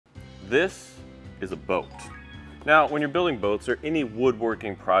This is a boat. Now, when you're building boats or any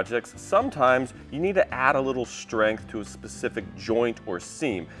woodworking projects, sometimes you need to add a little strength to a specific joint or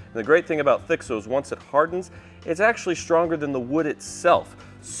seam. And the great thing about Thixo is once it hardens, it's actually stronger than the wood itself.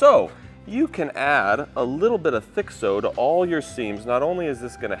 So you can add a little bit of Thixo to all your seams. Not only is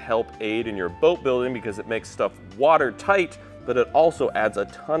this going to help aid in your boat building because it makes stuff watertight, but it also adds a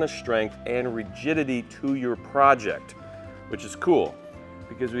ton of strength and rigidity to your project, which is cool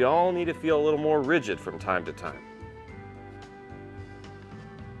because we all need to feel a little more rigid from time to time.